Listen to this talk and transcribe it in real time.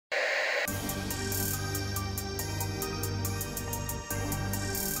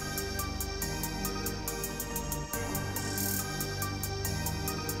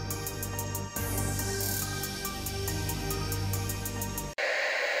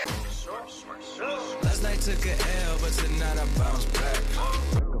Last night took a L, but tonight I bounce back.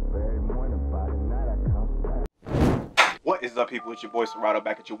 What is up, people? It's your boy Sierato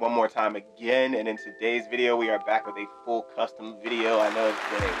back at you one more time again, and in today's video we are back with a full custom video. I know it's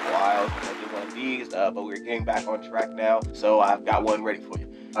been a while since I did one of these, but we're getting back on track now, so I've got one ready for you.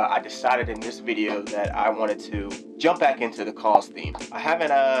 I decided in this video that I wanted to jump back into the Kaws theme. I haven't,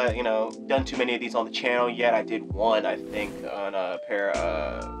 done too many of these on the channel yet. I did one, I think, on a pair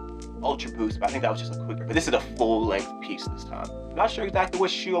of Ultra Boost, but I think that was just a quicker. But this is a full-length piece this time. I'm not sure exactly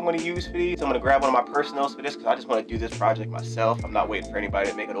what shoe I'm going to use for these. I'm going to grab one of my personals for this because I just want to do this project myself. I'm not waiting for anybody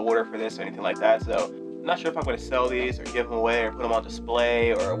to make an order for this or anything like that. So I'm not sure if I'm going to sell these or give them away or put them on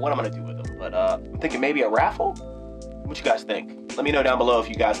display or what I'm going to do with them. But I'm thinking maybe a raffle. What you guys think? Let me know down below if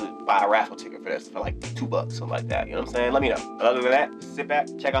you guys would buy a raffle ticket for this for like $2, something like that. You know what I'm saying? Let me know. But other than that, just sit back,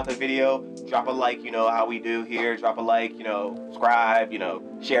 check out the video, drop a like, you know how we do here. Drop a like, subscribe,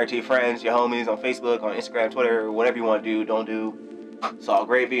 share it to your friends, your homies on Facebook, on Instagram, Twitter, whatever you want to do, don't do. It's all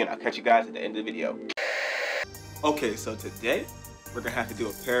gravy, and I'll catch you guys at the end of the video. Okay, so today we're gonna have to do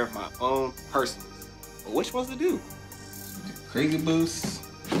a pair of my own personals. But which ones to do? Crazy Boosts?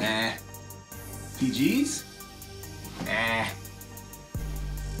 Nah. PGs? Nah.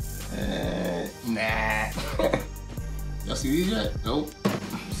 Nah. Y'all see these yet? Nope.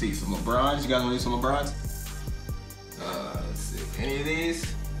 Let's see some LeBrons. You guys want to do some LeBrons? Let's see. Any of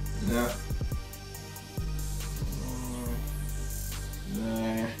these? No.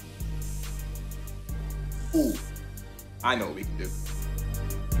 Nah. Ooh. I know what we can do.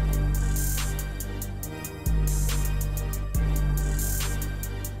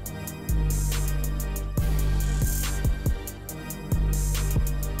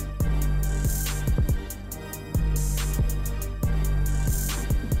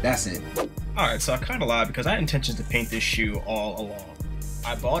 That's it. Alright, so I kind of lied because I had intentions to paint this shoe all along.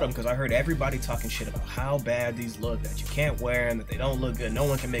 I bought them because I heard everybody talking shit about how bad these look, that you can't wear them, that they don't look good, no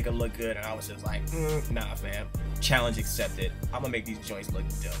one can make them look good, and I was just like, nah fam, challenge accepted. I'm gonna make these joints look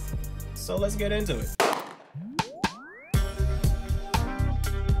dope. So let's get into it.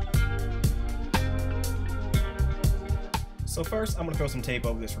 So first, I'm gonna throw some tape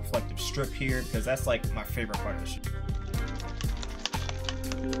over this reflective strip here because that's like my favorite part of the shoe.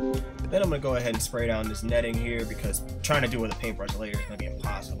 Then I'm going to go ahead and spray down this netting here because trying to do it with a paintbrush later is going to be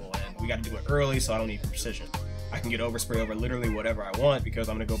impossible, and we got to do it early so I don't need precision. I can get overspray over literally whatever I want because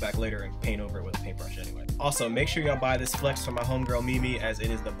I'm going to go back later and paint over it with a paintbrush anyway. Also, make sure y'all buy this flex from my homegirl Mimi, as it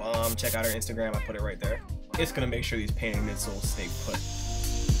is the bomb. Check out her Instagram, I put it right there. It's going to make sure these painting midsoles stay put.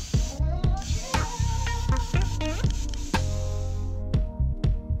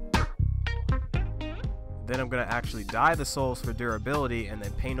 Then I'm going to actually dye the soles for durability and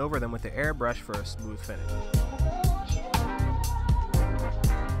then paint over them with the airbrush for a smooth finish.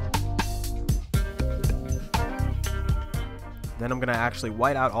 Then I'm going to actually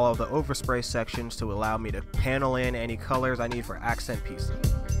white out all of the overspray sections to allow me to panel in any colors I need for accent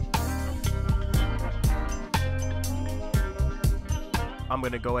pieces. I'm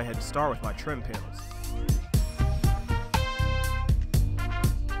going to go ahead and start with my trim panels.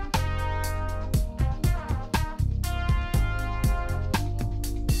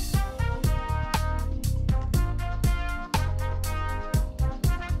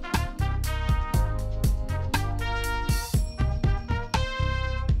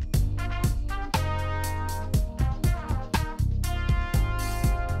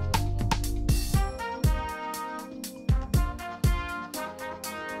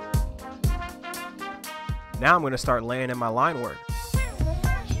 Now I'm going to start laying in my line work.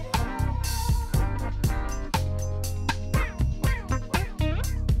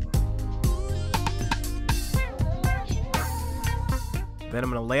 Then I'm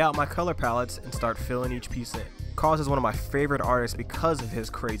going to lay out my color palettes and start filling each piece in. Kaws is one of my favorite artists because of his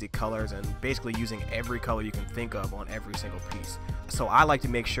crazy colors and basically using every color you can think of on every single piece. So I like to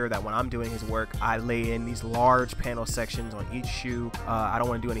make sure that when I'm doing his work, I lay in these large panel sections on each shoe. I don't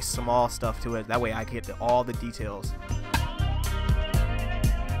want to do any small stuff to it. That way I get to all the details.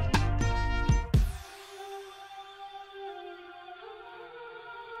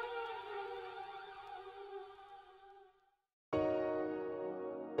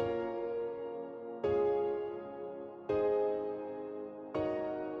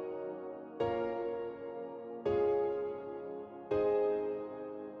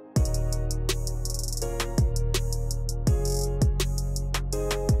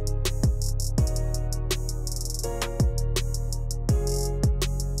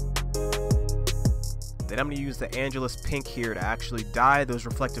 Then I'm going to use the Angelus pink here to actually dye those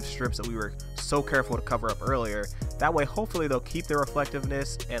reflective strips that we were so careful to cover up earlier That way, hopefully they'll keep their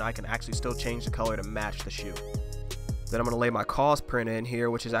reflectiveness and I can actually still change the color to match the shoe. Then I'm going to lay my Kaws print in here,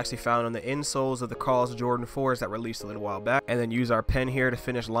 which is actually found on the insoles of the Kaws Jordan 4s that released a little while back. And then use our pen here to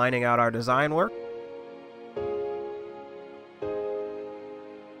finish lining out our design work.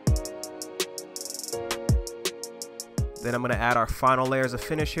 Then I'm going to add our final layers of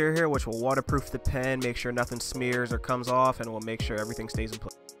finish here, which will waterproof the pen, make sure nothing smears or comes off, and we'll make sure everything stays in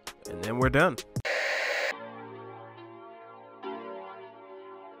place. And then we're done.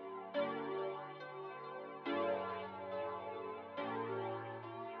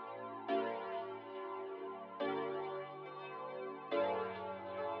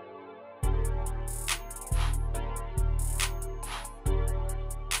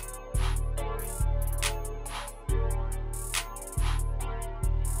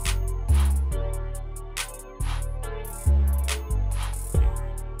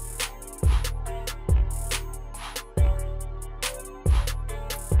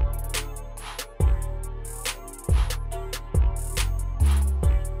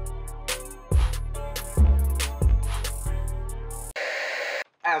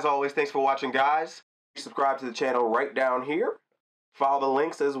 As always, thanks for watching, guys. Subscribe to the channel right down here. Follow the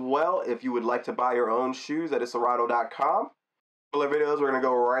links as well if you would like to buy your own shoes at Sierato.com. For the videos, we're going to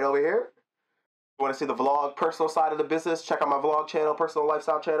go right over here. If you want to see the vlog, personal side of the business, check out my vlog channel, personal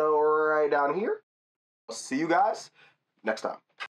lifestyle channel right down here. I'll see you guys next time.